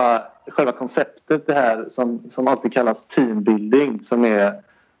ifrågasätter bara själva konceptet det här som alltid kallas teambuilding, som är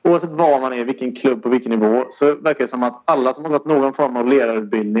oavsett var man är, vilken klubb på vilken nivå, så verkar det som att alla som har gått någon form av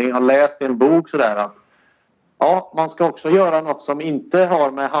ledarutbildning har läst i en bok sådär att ja, man ska också göra något som inte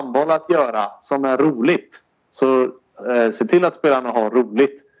har med handboll att göra, som är roligt. Så se till att spelarna har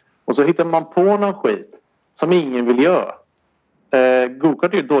roligt. Och så hittar man på någon skit som ingen vill göra.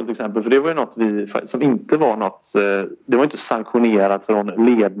 Go-kart är ett dåligt exempel, för det var ju något som inte var något, det var inte sanktionerat från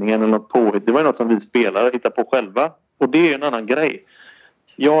ledningen eller något påhitt. Det var ju något som vi spelare hittade på själva. Och det är en annan grej.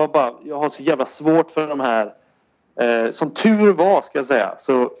 Jag har så jävla svårt för de här Som tur var ska jag säga,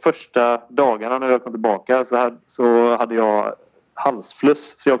 så första dagarna när jag kom tillbaka så hade jag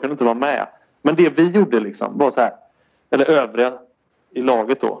halsfluss så jag kunde inte vara med. Men det vi gjorde liksom var så här, eller övriga i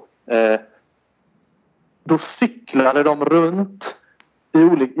laget då cyklade de runt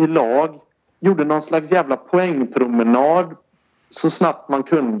i lag, gjorde någon slags jävla poängpromenad så snabbt man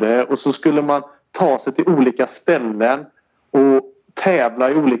kunde och så skulle man ta sig till olika ställen och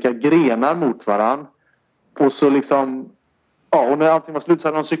tävla i olika grenar mot varann. Och så liksom, och när allting var slut så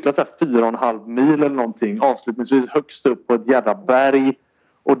hade de cyklat så här 4,5 mil eller någonting avslutningsvis högst upp på ett jävla berg.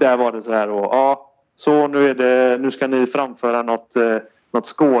 Och där var det så här så nu ska ni framföra något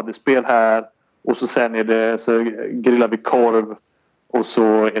skådespel här och så sen så grillar vi korv och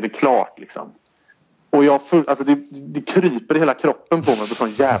så är det klart liksom. Och det kryper i hela kroppen på mig på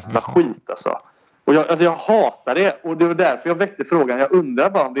sån jävla skit alltså. Och jag hatar det och det var därför jag väckte frågan. Jag undrar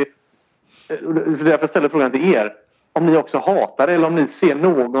bara om det så därför ställer jag frågan till er. Om ni också hatar det eller om ni ser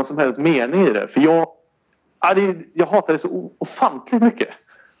någon som helst mening i det. För jag hatar det så ofantligt mycket.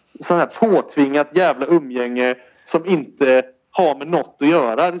 Sån här påtvingat jävla umgänge som inte har med något att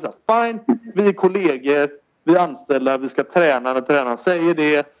göra. Det är så här, fine, vi är kollegor, vi är anställda, vi ska träna när tränaren säger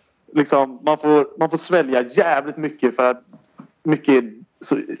det. Liksom, man får svälja jävligt mycket för att mycket är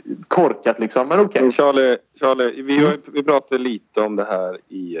så korkat liksom, men okej. Charlie, vi pratade lite om det här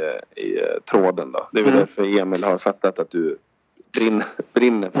i tråden då. Det är väl därför Emil har fattat att du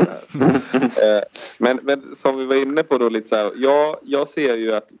brinner för det här. Men som vi var inne på då lite så här, jag ser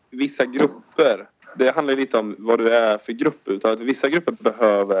ju att vissa grupper, det handlar lite om vad du är för grupp, utan att vissa grupper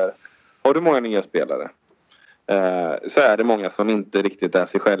behöver, har du många nya spelare så är det många som inte riktigt är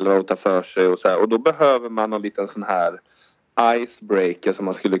sig själva och tar för sig och så här, och då behöver man någon liten sån här icebreaker som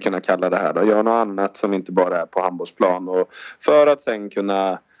man skulle kunna kalla det här då. Göra något annat som inte bara är på handbollsplan och för att sen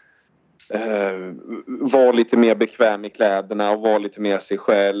kunna vara lite mer bekväm i kläderna och vara lite mer sig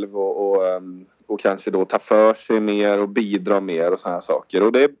själv och kanske då ta för sig mer och bidra mer och såna här saker.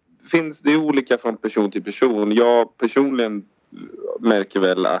 Och det är olika från person till person. Jag personligen märker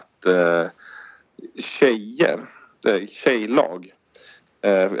väl att tjejlag,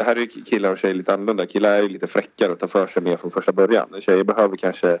 här är killar och tjejer lite annorlunda. Killar är ju lite fräckare och tar för sig mer från första början. Tjejer behöver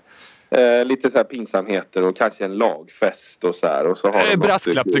kanske lite så här pinsamheter och kanske en lagfest och så här. Och så har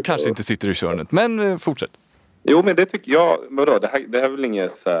brasklapp, du kanske inte sitter i körnet. Men fortsätt. Jo, men det tycker jag, vadå, det här är väl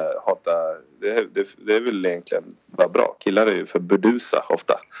inget så här, det är väl egentligen bara bra. Killar är ju för burdusa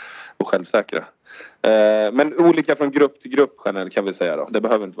ofta och självsäkra. Men olika från grupp till grupp generellt kan vi säga då. Det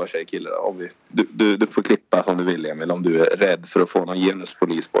behöver inte vara tjej-killar då. Du får klippa som du vill, Emil, om du är rädd för att få någon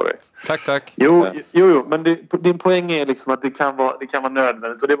genuspolis på dig. Tack. Jo, men din poäng är liksom att det kan vara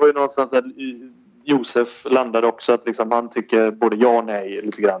nödvändigt. Och det var ju någonstans där Josef landade också att liksom han tycker både ja och nej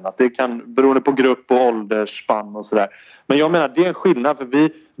lite grann. Att det kan, beroende på grupp och åldersspann och sådär. Men jag menar, det är en skillnad för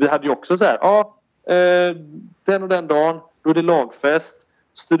vi hade ju också så här, den och den dagen, då är det lagfest.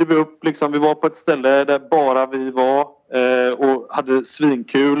 Styrde vi upp liksom, vi var på ett ställe där bara vi var och hade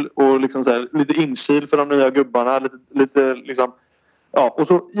svinkul och liksom så här, lite inkil för de nya gubbarna, lite liksom, och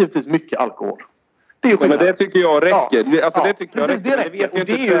så givetvis mycket alkohol. Det är men det tycker jag räcker. Det tycker jag räcker. Det räcker. Och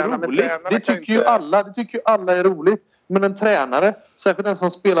det är ju roligt. Det tycker ju alla är roligt. Men en tränare, särskilt den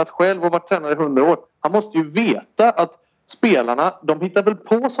som spelat själv och varit tränare i 100 år, han måste ju veta att spelarna, de hittar väl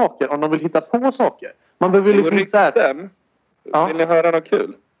på saker om de vill hitta på saker. Man behöver liksom rykten. Vill ni höra något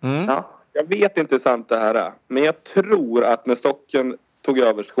kul? Ja. Jag vet inte hur sant det här är. Men jag tror att när Stocken tog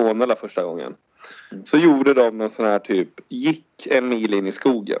över Skåne första gången, så gjorde de någon sån här typ, gick 1 mil in i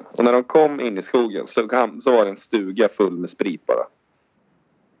skogen. Och när de kom in i skogen så var det en stuga full med sprit bara.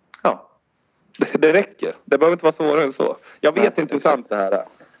 Ja. Det räcker. Det behöver inte vara svårare än så. Jag vet inte hur sant det här är.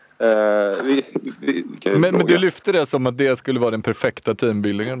 Men du lyfter det som att det skulle vara den perfekta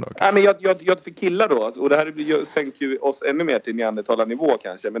teambuildingen då? Nej, men jag för killar då, och det här sänker ju oss ännu mer till neandertalarnivå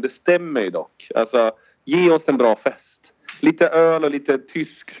kanske, men det stämmer ju dock. Alltså, ge oss en bra fest. Lite öl och lite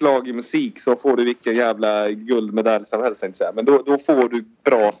tysk schlagermusik, så får du vilken jävla guldmedalj som helst, inte säga. Men då får du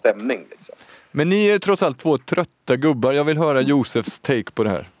bra stämning liksom. Men ni är trots allt 2 trötta gubbar. Jag vill höra Josefs take på det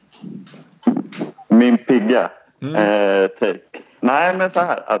här. Min pigga take. Nej, men så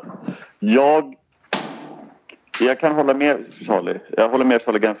här att jag kan hålla med Charlie. Jag håller med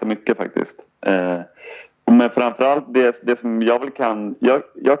Charlie ganska mycket faktiskt. Men framförallt det som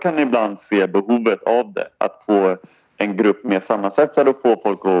jag kan ibland se behovet av det. Att få en grupp mer sammansatt och få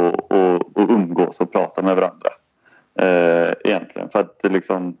folk att umgås och prata med varandra. Egentligen. För att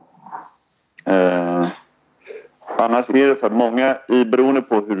liksom... annars är det så att många, beroende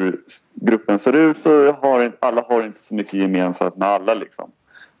på hur gruppen ser ut, så har alla inte så mycket gemensamt med alla liksom.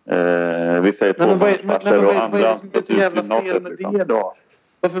 Vi säger tvåbarnsfarsor och andra. Vad är det som är så jävla fel med det då?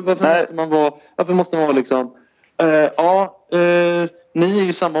 Varför måste man vara liksom... ni är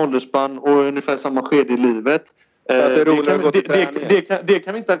ju samma åldersspann och ungefär samma skede i livet. Det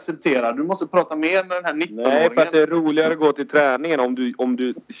kan vi inte acceptera. Du måste prata mer med den här 19-åringen. Nej, för att det är roligare att gå till träningen om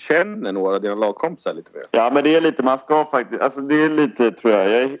du känner några av dina lagkompisar lite mer. Ja, men det är lite, man ska faktiskt, alltså det är lite, tror jag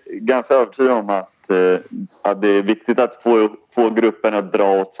är ganska övertygad om att det är viktigt att få gruppen att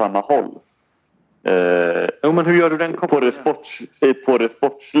dra åt samma håll. Men hur gör du den på det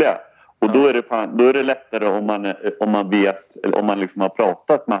sportsliga? Och då är det lättare om man vet, eller om man liksom har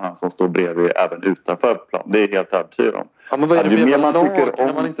pratat med han som står bredvid även utanför plan. Det är helt övertygad om. Ja, men vad är det för jävla lag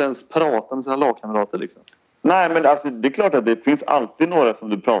när man inte ens pratar med sina lagkamrater liksom? Nej, men alltså, det är klart att det finns alltid några som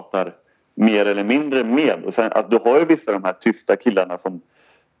du pratar mer eller mindre med. Och sen att du har ju vissa av de här tysta killarna som...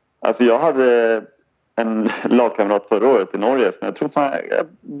 Alltså jag hade en lagkamrat förra året i Norge, men jag tror fan jag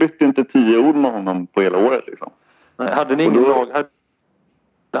bytte inte 10 ord med honom på hela året liksom. Nej, hade ni ingen lag...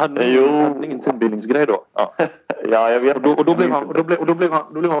 Hade ni ingen teambildningsgrej då? Ja. Ja, jag vet. Och då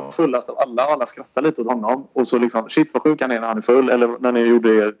blev han fullast av alla. Alla skrattade lite åt honom. Och så liksom, shit vad sjuk han är när han är full. Eller när ni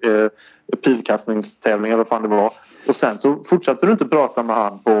gjorde pilkastningstävlingar, vad fan det var. Och sen så fortsatte du inte prata med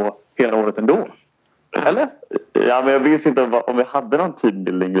han på hela året ändå. Eller? Ja, men jag vet inte om vi hade någon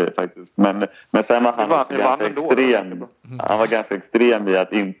teambuilding-grej faktiskt. Men sen var han ganska extrem. Han var ganska extrem i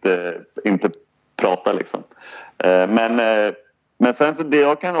att inte prata liksom. Men sen så det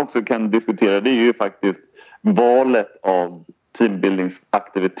jag kan diskutera, det är ju faktiskt valet av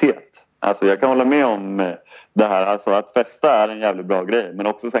teambuildingsaktivitet. Alltså jag kan hålla med om det här, alltså att festa är en jävligt bra grej. Men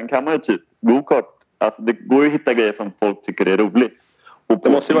också sen kan man ju typ go-kart, alltså det går ju att hitta grejer som folk tycker är roligt. Det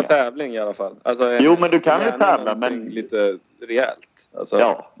måste ju vara tävling i alla fall. Alltså, jo, men du kan ju tävla, men... lite rejält. Alltså.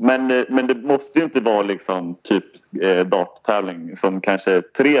 Ja, men det måste ju inte vara liksom typ darttävling som kanske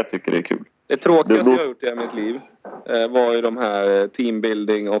 3 tycker är kul. Det tråkigaste jag har gjort i mitt liv var ju de här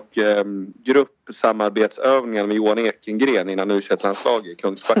teambuilding och gruppsamarbetsövningar med Johan Ekengren innan U21-landslag i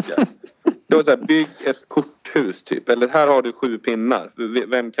Kungsbacka. Det var så här, bygg ett korthus typ. Eller här har du 7 pinnar.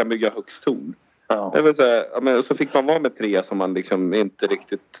 Vem kan bygga högst torn? Ja. Det var så här, så fick man vara med 3 som man liksom inte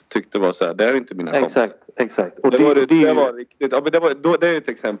riktigt tyckte var så här. Det är inte mina kompisar. Exakt. Och det var riktigt. Ja, men det är ett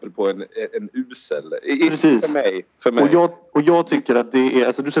exempel på en usel. Precis. För mig. Och jag tycker att det är...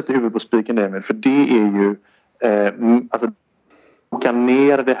 Alltså du sätter huvudet på spiken där med. För det är ju... alltså kan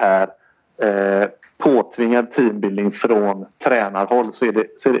ner det här påtvingad teambuilding från tränarhåll så är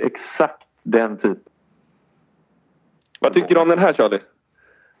det exakt den typ. Vad tycker du om den här, Charlie?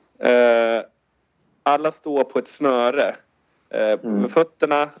 Alla står på ett snöre med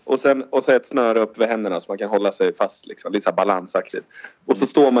fötterna och så ett snöre upp vid händerna så man kan hålla sig fast liksom, lite så balansaktigt. Och så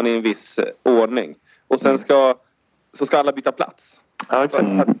står man i en viss ordning. Och sen ska alla byta plats. Ja, exakt.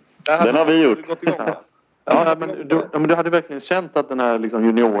 Den har vi gjort. Ja, men du hade verkligen känt att den här liksom,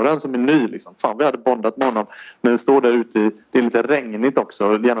 junioren som är ny, liksom, fan vi hade bondat med honom. Men står där ute det är lite regnigt också,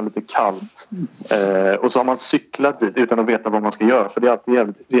 gärna lite kallt. Och så har man cyklat dit utan att veta vad man ska göra. För det är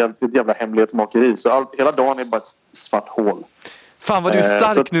alltid ett jävla hemlighetsmakeri. Så hela dagen är bara ett svart hål. Fan vad du är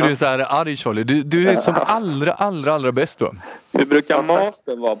stark nu, du är så här arg, Charlie. Du är som allra bäst då. Hur brukar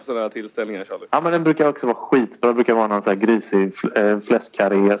maten vara på sådana här tillställningar, Charlie? Ja, men den brukar också vara skitbra. Det brukar vara någon så här grisig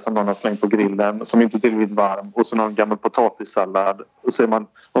fläskkarré som någon har slängt på grillen som inte är tillräckligt varm. Och så någon gammal potatissallad. Och så är man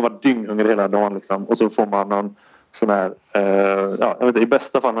var dynghungrig hela dagen liksom. Och så får man någon sån här, jag vet inte, i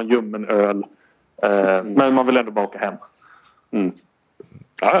bästa fall någon ljummen öl. Men man vill ändå bara åka hem. Mm.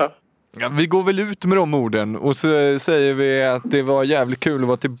 Ja. Ja, vi går väl ut med de orden och så säger vi att det var jävligt kul att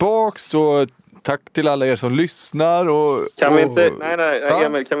vara tillbaks och tack till alla er som lyssnar kan vi inte, nej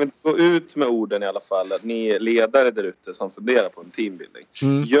Emil, kan vi inte gå ut med orden i alla fall att ni ledare där ute som funderar på en teambuilding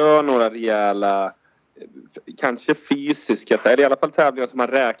gör några rejäla kanske fysiska eller i alla fall tävlingar som man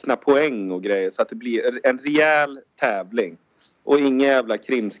räknar poäng och grejer så att det blir en rejäl tävling och inga jävla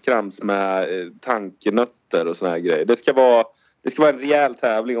krimskrams med tankenötter och såna här grejer. Det ska vara en rejäl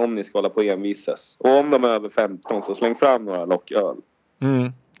tävling om ni ska hålla på envisas. Och om de är över 15 så släng fram några locköl.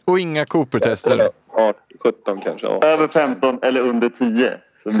 Mm. Och inga Cooper-tester. 17 kanske. Ja. Över 15 eller under 10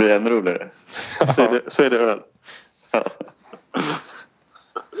 så blir det ännu roligare. så är det öl.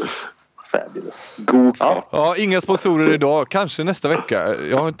 Fabulous. God. Ja, inga sponsorer idag. Kanske nästa vecka.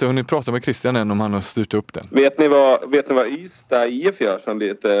 Jag har inte hunnit prata med Christian än om han har styrt upp den. Vet ni vad Ystad IF gör som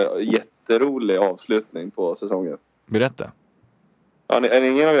lite jätterolig avslutning på säsongen? Berätta. Ja, är det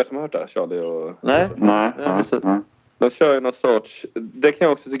ingen av er som har hört det, Charlie? Och... Nej. De kör ju någon sorts... Det kan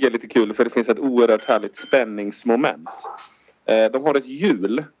jag också tycka är lite kul för det finns ett oerhört härligt spänningsmoment. De har ett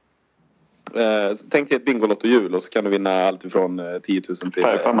hjul Tänk dig ett Bingolotto-hjul och så kan du vinna allt ifrån 10 000 till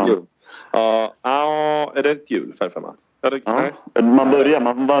Färgfemman. Ja, är det ett hjul, Färgfemman?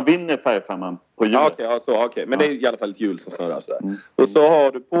 Man vinner Färgfemman på hjulet. Okej. Men det är i alla fall ett hjul som snurrar sådär. Och så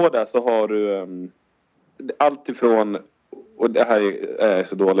har du på där så har du allt ifrån, och det här är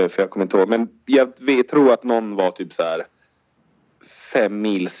så dåligt för jag kommer inte ihåg, men jag tror att någon var typ så här 5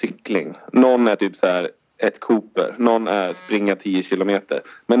 mil cykling. Någon är typ så här ett Cooper. Någon är springa 10 kilometer.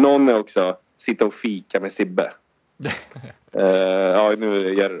 Men någon är också sitta och fika med Sibbe. Ja, nu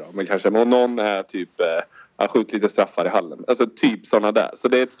är det då. Men kanske. Och någon är typ skjut lite straffar i hallen. Alltså typ sådana där. Så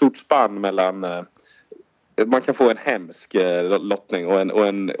det är ett stort spann mellan man kan få en hemsk lottning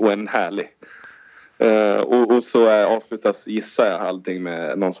och en härlig. Och så avslutas, gissar jag, allting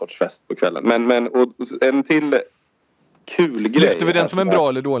med någon sorts fest på kvällen. Men och en till kul grej. Lyfter vi den som en bra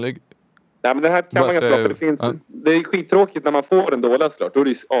eller dålig? Nej, men det här kan man ganska bra, för det finns... Ja. Det är skittråkigt när man får en dålig såklart. Då är det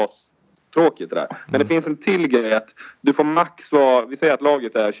ju astråkigt det där. Men det finns en till grej att du får max vara... Vi säger att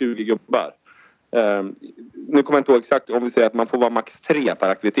laget är 20 gubbar. Nu kommer jag inte ihåg exakt om vi säger att man får vara max 3 per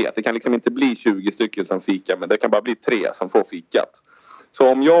aktivitet. Det kan liksom inte bli 20 stycken som fika, men det kan bara bli 3 som får fikat.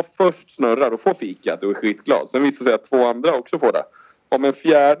 Så om jag först snurrar och får fikat och är skitglad, sen visar sig att 2 andra också får det. Om en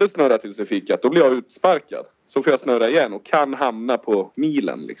fjärde snurrar till sig fikat, då blir jag utsparkad. Så får jag snurra igen och kan hamna på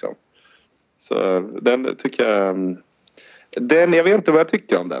milen liksom. Så den tycker jag... jag vet inte vad jag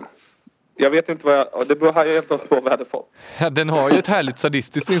tycker om den. Jag vet inte vad jag... Det beror helt på vad vi hade fått. Ja, den har ju ett härligt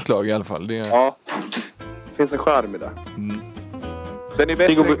sadistiskt inslag i alla fall. Ja, det finns en charm i det. Den är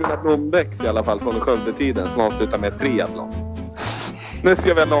bättre än Gunnar Blombeck i alla fall från Skövde-tiden, som avslutar med triathlon. Nu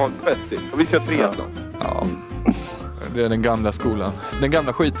ska vi ha lagfest typ, och vi kör triathlon. Ja, det är den gamla skolan. Den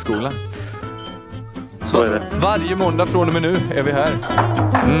gamla skitskolan. Så är det. Varje måndag från och med nu är vi här.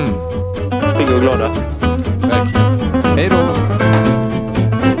 Pigga och glada. Verkligen. Hej då.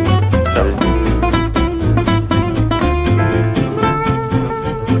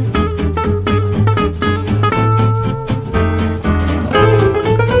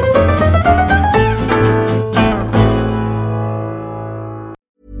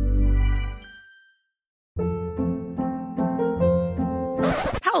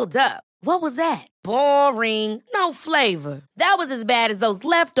 Hold up. What was that? Boring. No flavor. That was as bad as those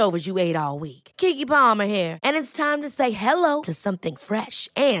leftovers you ate all week. Keke Palmer here, and it's time to say hello to something fresh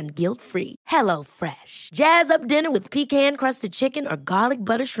and guilt-free. Hello Fresh. Jazz up dinner with pecan-crusted chicken or garlic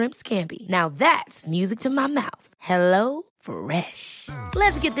butter shrimp scampi. Now that's music to my mouth. Hello Fresh.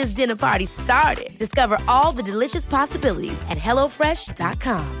 Let's get this dinner party started. Discover all the delicious possibilities at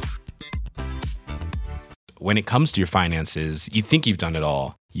hellofresh.com. When it comes to your finances, you think you've done it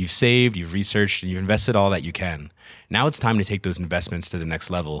all. You've saved, you've researched, and you've invested all that you can. Now it's time to take those investments to the next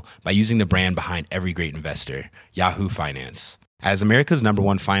level by using the brand behind every great investor, Yahoo Finance. As America's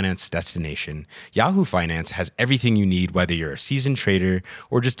 #1 finance destination, Yahoo Finance has everything you need, whether you're a seasoned trader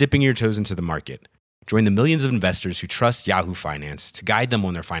or just dipping your toes into the market. Join the millions of investors who trust Yahoo Finance to guide them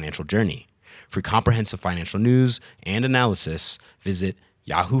on their financial journey. For comprehensive financial news and analysis, visit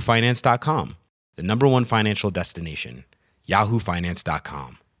yahoofinance.com, the #1 financial destination,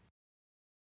 yahoofinance.com.